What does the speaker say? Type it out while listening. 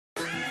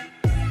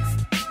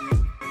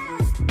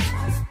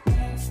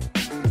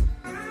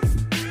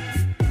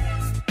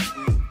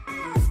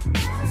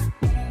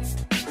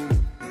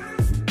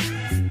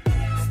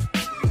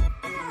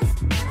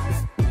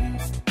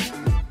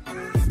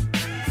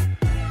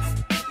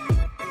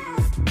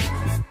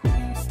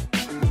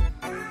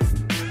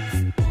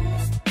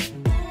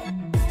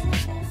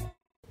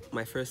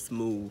My first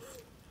move.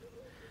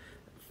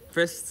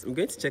 First, I'm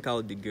going to check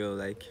out the girl,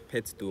 like,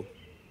 head to toe.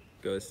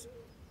 Because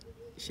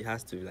she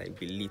has to, like,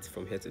 be lit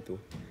from head to toe.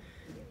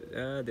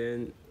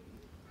 Then,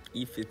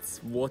 if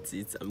it's worth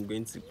it, I'm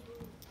going to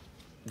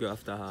go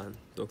after her and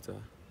talk to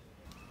her.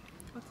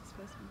 What is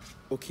first move?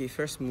 Okay,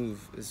 first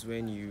move is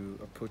when you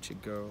approach a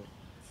girl.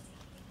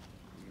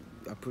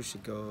 You approach a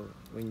girl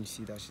when you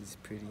see that she's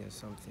pretty or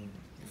something.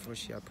 Before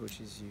she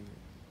approaches you.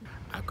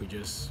 I could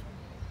just,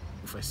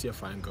 if I see a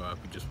fine girl, I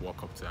could just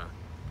walk up to her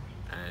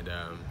and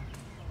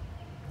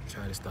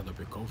try to start up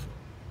a convo.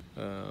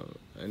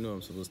 I know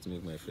I'm supposed to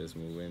make my first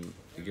move when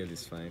the girl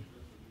is fine.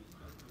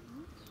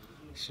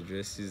 She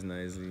dresses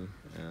nicely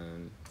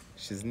and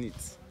she's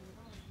neat,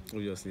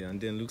 obviously,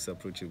 and then looks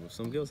approachable.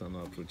 Some girls are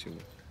not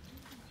approachable.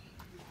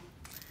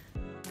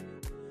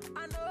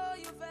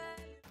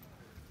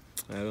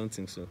 I don't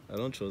think so. I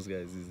don't trust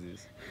guys these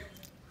days.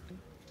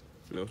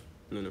 No.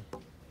 Okay.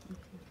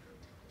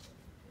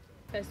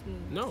 First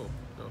move. No.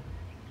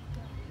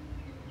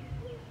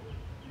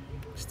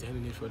 Is there any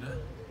need for that?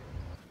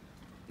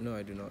 No,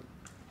 I do not.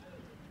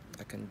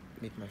 I can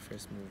make my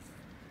first move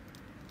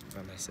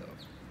by myself.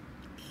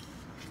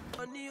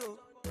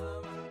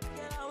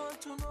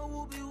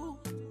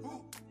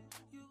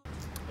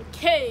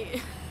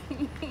 Okay.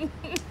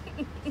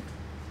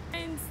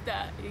 And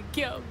that a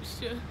girl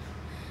sure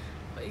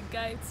for a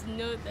guy to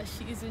know that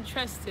she is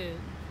interested.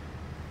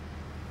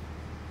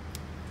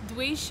 The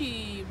way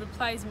she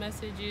replies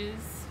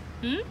messages,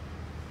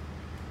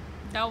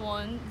 that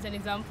one is an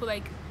example.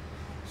 Like,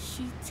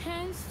 she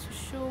tends to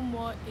show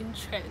more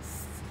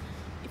interest,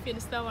 if you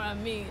understand what I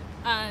mean,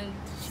 and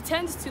she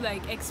tends to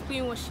like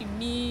explain what she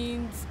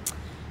means.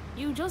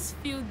 You just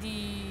feel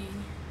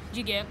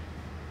you get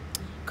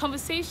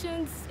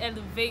conversations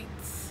elevate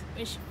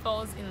when she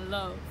falls in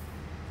love.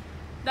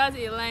 That's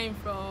a line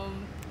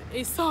from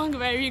a song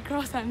by Rick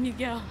Ross and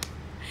Miguel.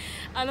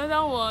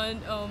 Another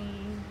one,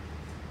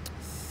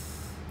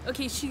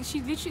 okay, she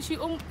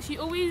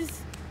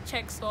always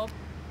checks up.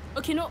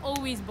 Okay, not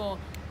always, but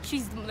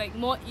she's like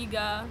more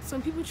eager.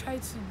 Some people try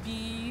to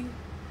be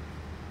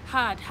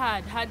hard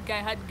guy,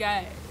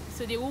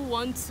 so they will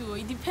want to.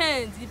 It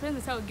depends on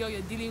the type of girl you're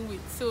dealing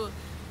with, so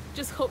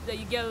just hope that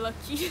you get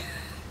lucky.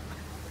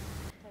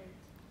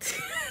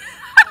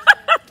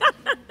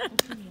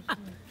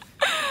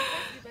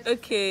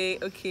 Okay.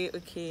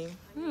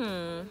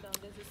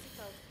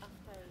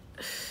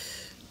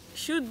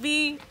 Should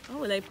be, how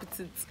will I put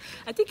it?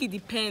 I think it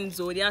depends.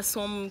 Or there are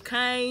some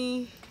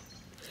kind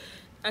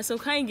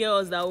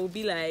girls that will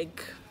be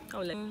like,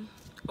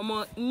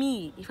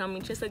 me, if I'm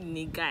interested in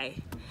a guy,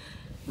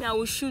 I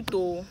will shoot I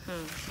will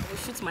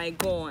shoot my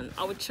gun.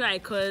 I will try,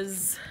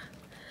 because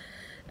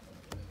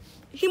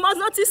he must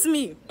notice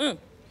me.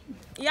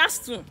 He has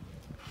to.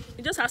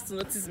 He just has to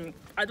notice me.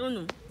 I don't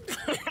know.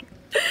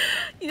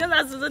 He just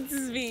has to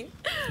notice me.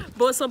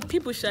 But some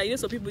people shy,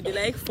 some people they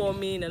like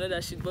forming and all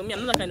that shit. But me,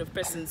 I'm not that kind of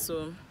person,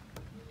 so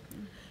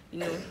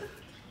The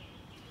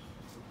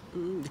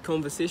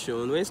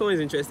conversation. When someone is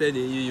interested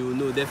in you, you will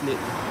know definitely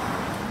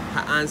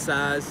her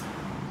answers,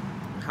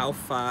 how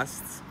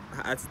fast,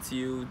 her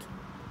attitude.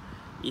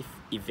 If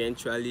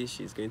eventually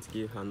she's going to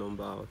give her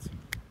number out,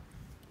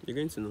 you're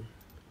going to know.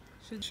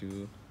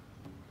 You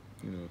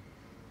know.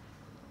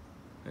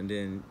 And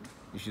then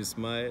you should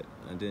smile,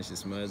 and then she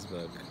smiles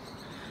back.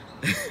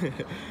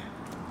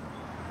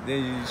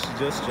 Then you should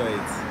just try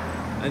it.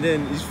 And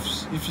then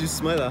if you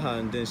smile at her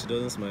and then she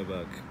doesn't smile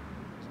back,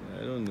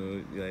 I don't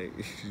know, like,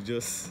 you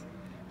just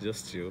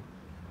chill.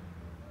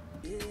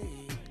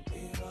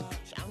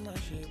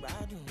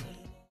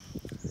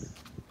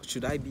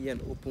 Should I be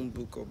an open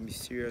book or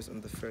mysterious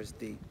on the first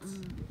date?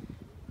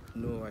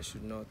 No, I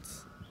should not.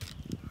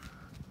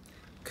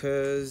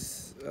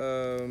 Because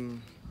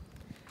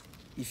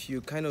if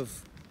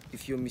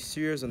you're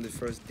mysterious on the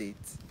first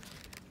date,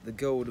 the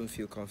girl wouldn't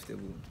feel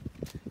comfortable.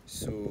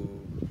 So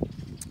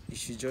you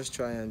should just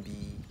try and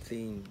be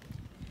plain,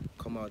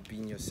 come out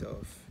being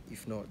yourself.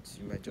 If not,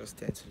 you might just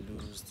tend to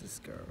lose this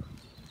girl.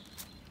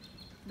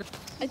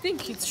 I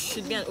think it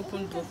should be an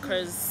open book,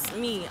 because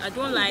me, I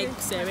don't like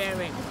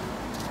serering.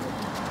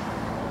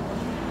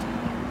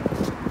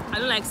 I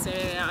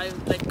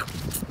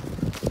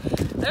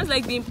just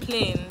like being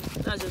plain.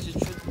 That's just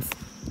the truth.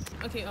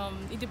 Okay,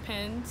 it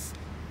depends.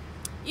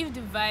 If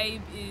the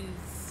vibe is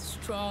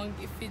strong,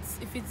 if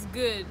it's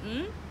good,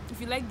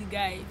 if you like the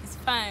guy, if it's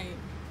fine,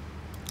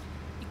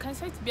 you can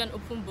try to be an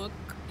open book.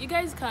 You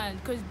guys can,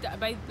 because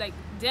by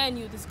then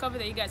you discover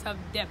that you guys have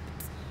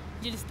depth.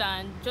 You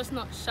understand? Just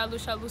not shallow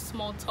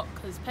small talk,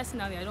 because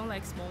personally I don't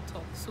like small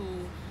talk. So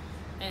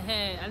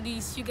at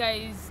least you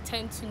guys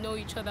tend to know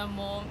each other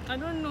more. I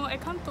don't know, I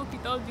can't talk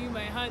without doing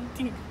my hand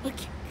thing.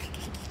 Okay.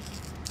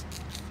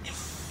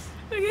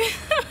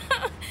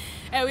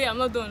 Hey, wait, I'm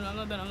not done.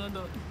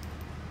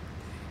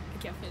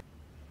 Okay, I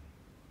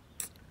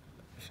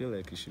feel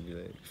like it should be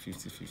like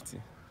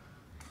 50-50.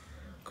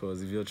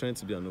 Because if you're trying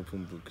to be an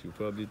open book, you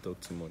probably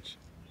talk too much.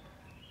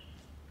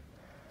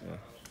 Yeah,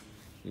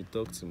 you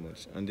talk too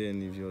much. And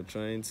then if you're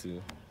trying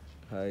to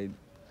hide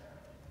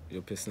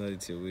your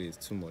personality away is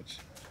too much.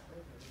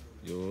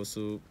 You're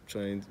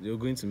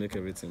going to make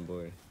everything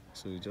boring.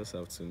 So you just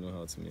have to know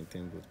how to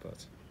maintain both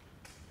parts.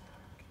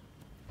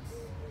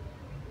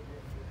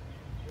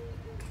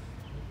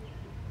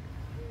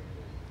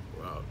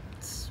 Well,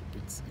 it's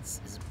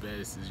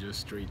best. It's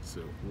just straight.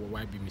 So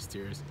why be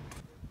mysterious?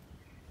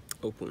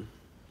 Open.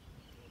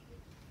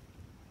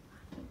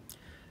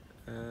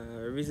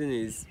 Reason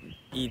is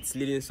it's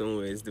leading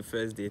somewhere. It's the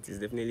first date. It's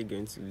definitely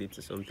going to lead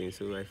to something.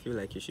 So I feel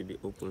like you should be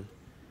open.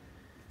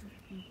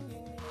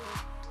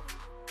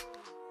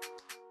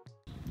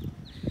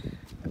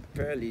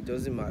 Apparently, it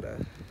doesn't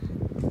matter.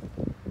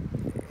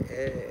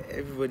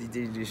 Everybody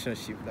did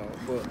relationship now,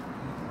 but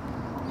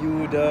you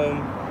would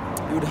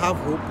have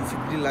hope if you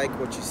really like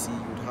what you see.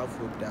 You would have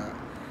hope that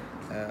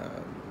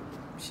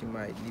she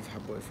might leave her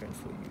boyfriend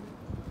for you,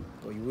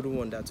 but you wouldn't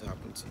want that to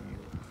happen to you.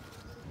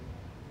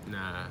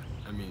 Nah,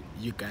 I mean,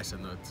 you guys are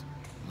not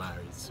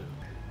married, so.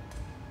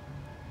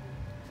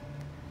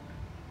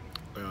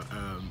 Well,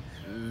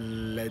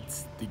 let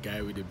the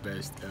guy with the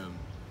best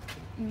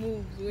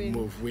Move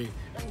way.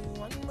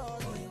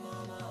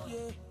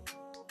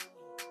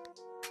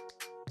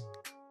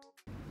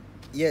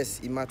 Yes,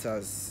 it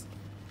matters,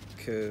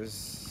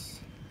 because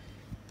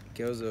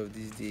girls of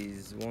these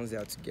days, once they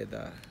are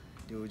together,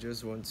 they will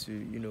just want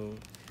to,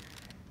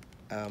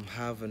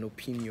 have an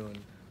opinion,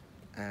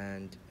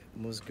 and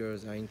most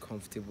girls are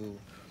uncomfortable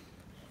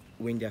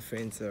when their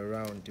friends are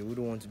around. They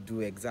wouldn't want to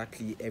do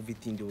exactly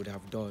everything they would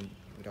have done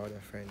without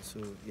their friends.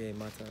 So yeah, it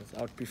matters.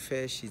 I would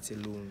prefer she's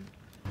alone.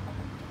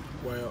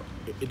 Well,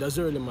 it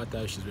doesn't really matter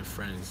if she's with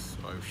friends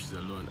or if she's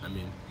alone. I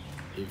mean,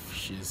 if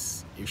she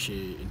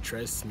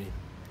interests me,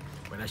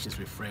 whether she's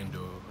with friend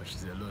or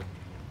she's alone,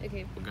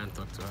 Okay. we can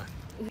talk to her.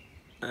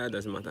 That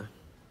doesn't matter.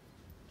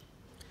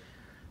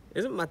 It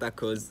doesn't matter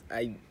because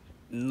I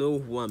know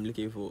who I'm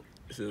looking for.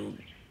 So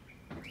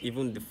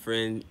even if the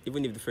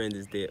friend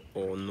is there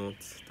or not,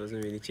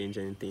 doesn't really change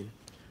anything.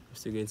 I'm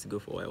still going to go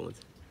for what I want.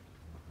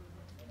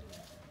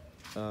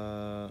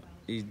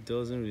 It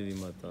doesn't really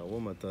matter.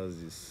 What matters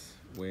is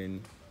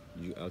when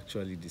you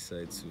actually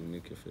decide to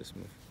make your first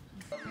move.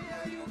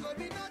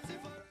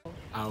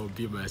 I'll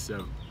be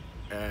myself.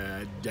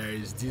 There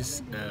is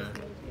this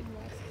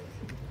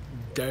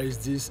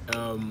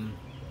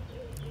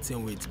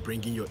thing with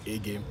bringing your A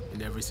game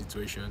in every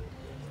situation.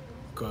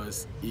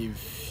 Because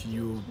if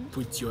you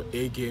put your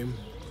A game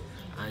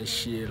and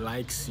she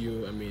likes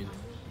you, I mean,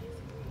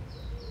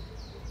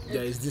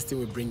 there is this thing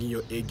with bringing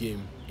your A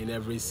game in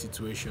every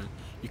situation.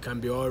 You can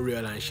be all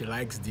real and she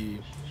likes the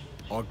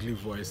ugly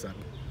voice, and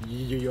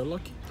you're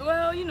lucky.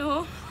 Well,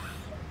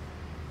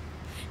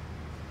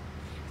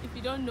 if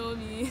you don't know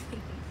me,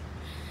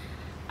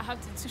 I have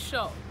to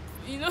shop,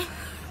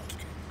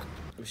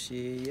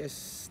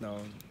 Yes, now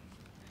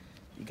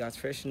you got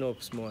freshen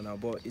up small now,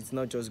 but it's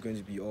not just going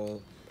to be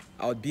all.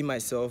 I would be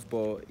myself,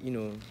 but do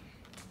you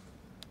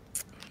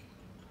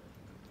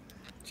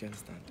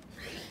understand?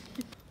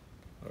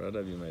 I'd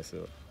rather be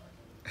myself.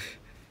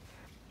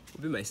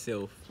 I'll be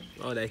myself.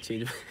 Why would I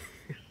change?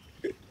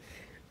 I'll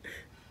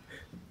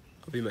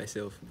be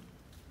myself.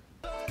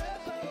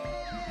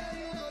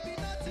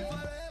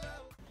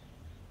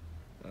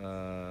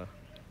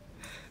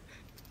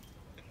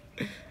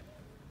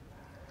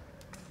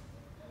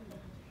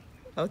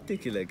 I'll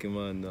take it like a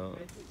man now.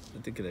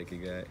 I'll take it like a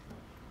guy.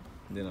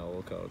 Then I'll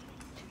walk out.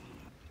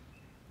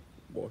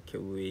 Walk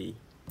away.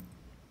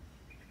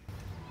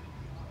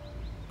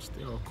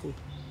 Stay all cool.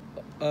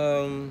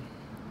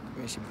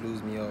 When she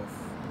blows me off,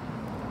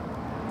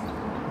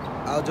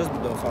 I'll just be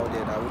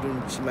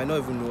dumbfounded. She might not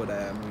even know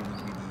that I am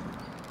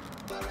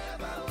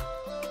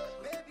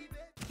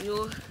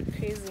really.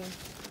 Crazy.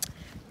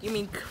 You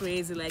mean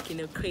crazy, like,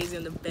 crazy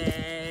on the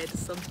bed or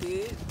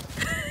something?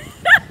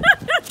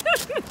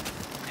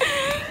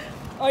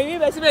 Or you mean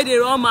basically they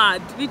run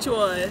mad? Which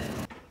one?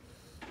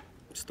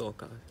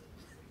 Stalker.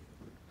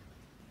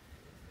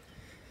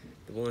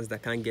 The ones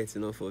that can't get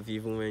enough of you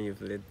even when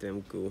you've let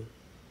them go.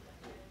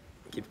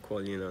 Keep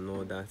calling and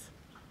all that.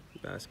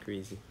 That's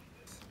crazy.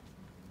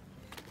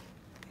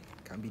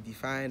 Can be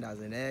defined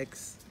as an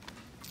ex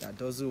that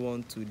doesn't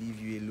want to leave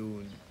you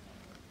alone.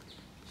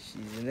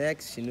 She's an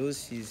ex. She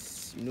knows she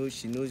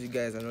knows you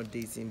guys are not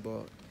dating,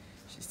 but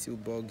she still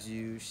bugs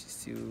you. She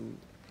still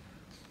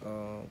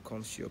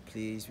comes to your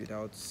place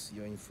without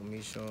your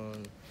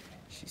information.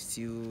 She's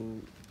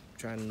still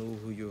trying to know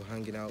who you're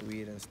hanging out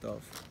with and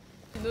stuff.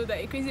 You know that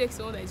a crazy ex is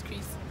someone that is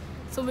crazy.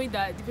 Somebody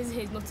that the person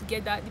is not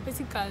together. The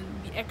person can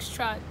be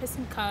extra. The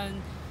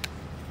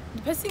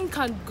person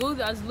can go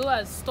as low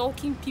as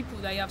stalking people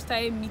that you have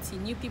started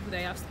meeting, new people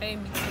that you have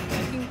started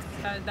meeting.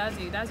 I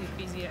think that's a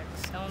crazy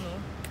ex. I don't know.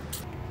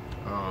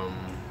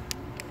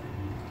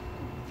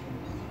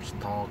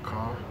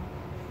 Stalker.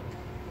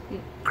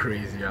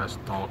 Crazy ass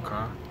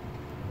stalker.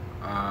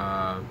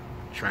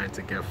 Trying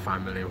to get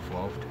family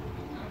involved.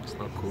 It's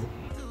not cool.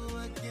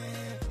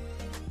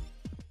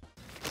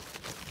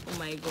 Oh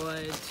my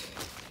god.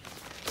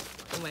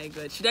 Oh my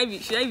god. Should I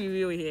be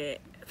real here?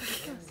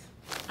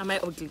 Am I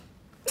ugly?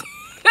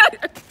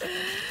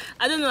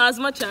 I don't know, as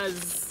much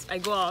as I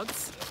go out.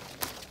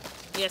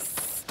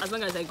 Yes, as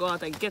long as I go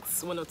out, I get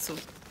one or two.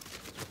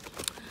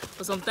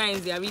 But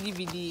sometimes they are really,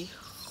 really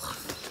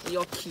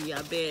yucky,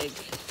 I beg.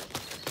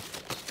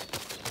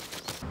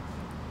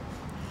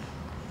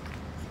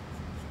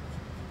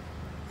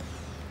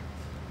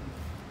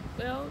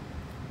 Well,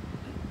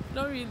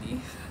 not really.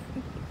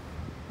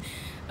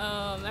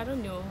 I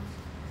don't know.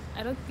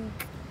 I don't think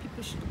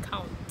people should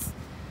count.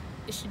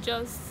 It should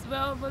just,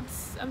 well, but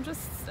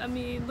I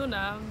mean,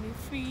 Luna, I'm a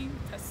free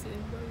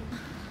person.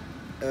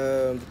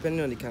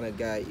 Depending on the kind of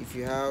guy, if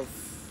you have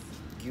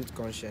guilt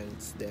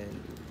conscience, then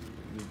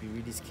you'll be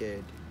really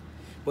scared.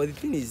 But the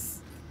thing is,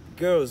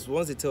 girls,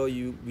 once they tell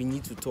you we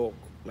need to talk,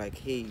 like,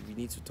 hey, we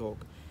need to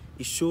talk,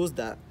 it shows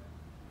that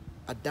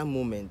at that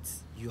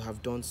moment you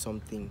have done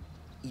something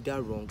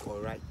either wrong or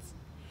right.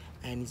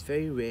 And it's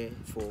very rare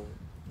for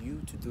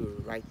you to do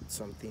a right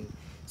something.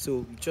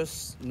 So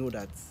just know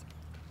that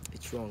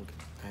it's wrong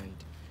and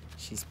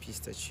she's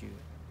pissed at you.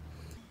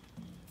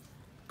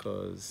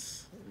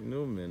 Because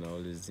men are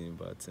always doing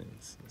bad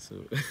things, so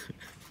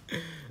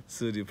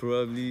so they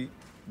probably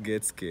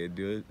get scared.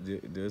 They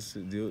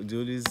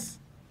always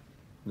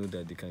know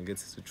that they can get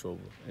into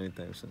trouble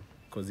anytime soon,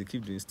 because they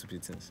keep doing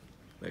stupid things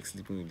like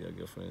sleeping with their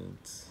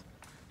girlfriends,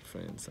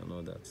 friends, and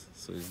all that.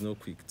 So it's not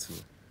quick to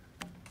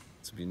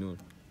be known.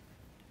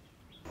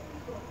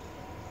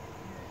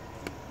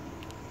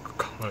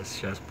 Because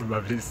she has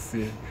probably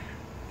seen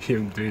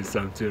him doing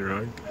something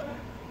wrong.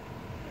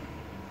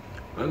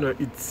 I don't know,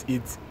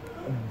 it's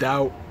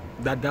that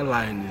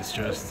line is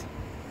just,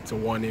 it's a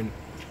warning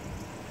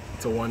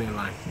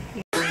line.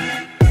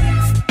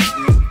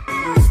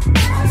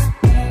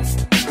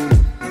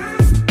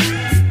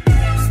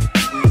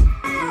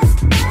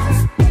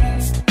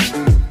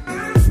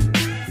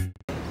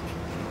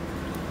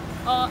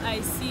 All I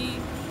see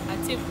are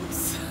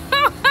tables.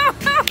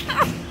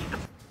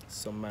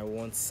 Some might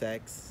want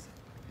sex.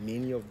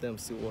 Many of them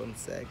still want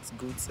sex,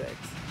 good sex.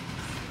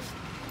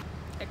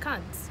 I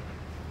can't.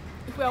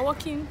 If we are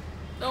walking,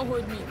 don't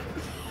hold me.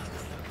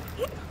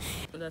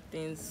 Other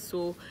things.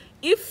 So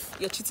if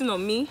you're cheating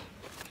on me, you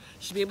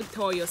should be able to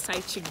tell your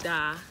side chick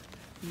that,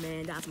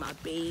 man, that's my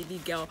baby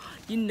girl.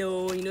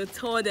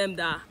 Tell them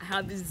that I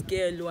have this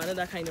girl or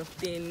another kind of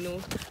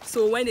thing,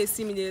 So when they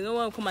see me, they don't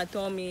want to come and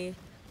tell me,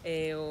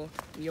 or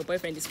your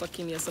boyfriend is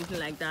fucking me or something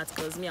like that.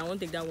 Because me, I won't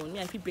take that one.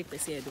 Me, I feel break per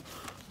se, though.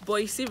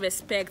 But you see,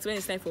 respect. When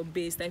it's time for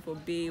bae, it's time for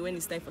bae. When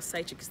it's time for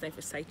side chick, it's time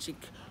for side chick.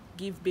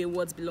 Give bae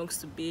what belongs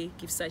to bae.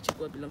 Give side chick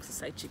what belongs to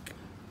side chick.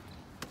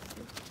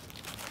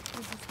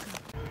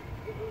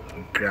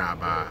 Grab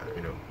her,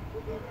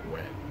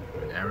 when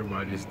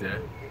everybody's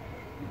there,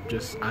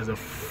 just as a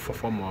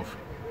form of,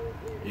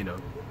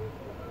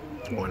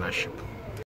 ownership.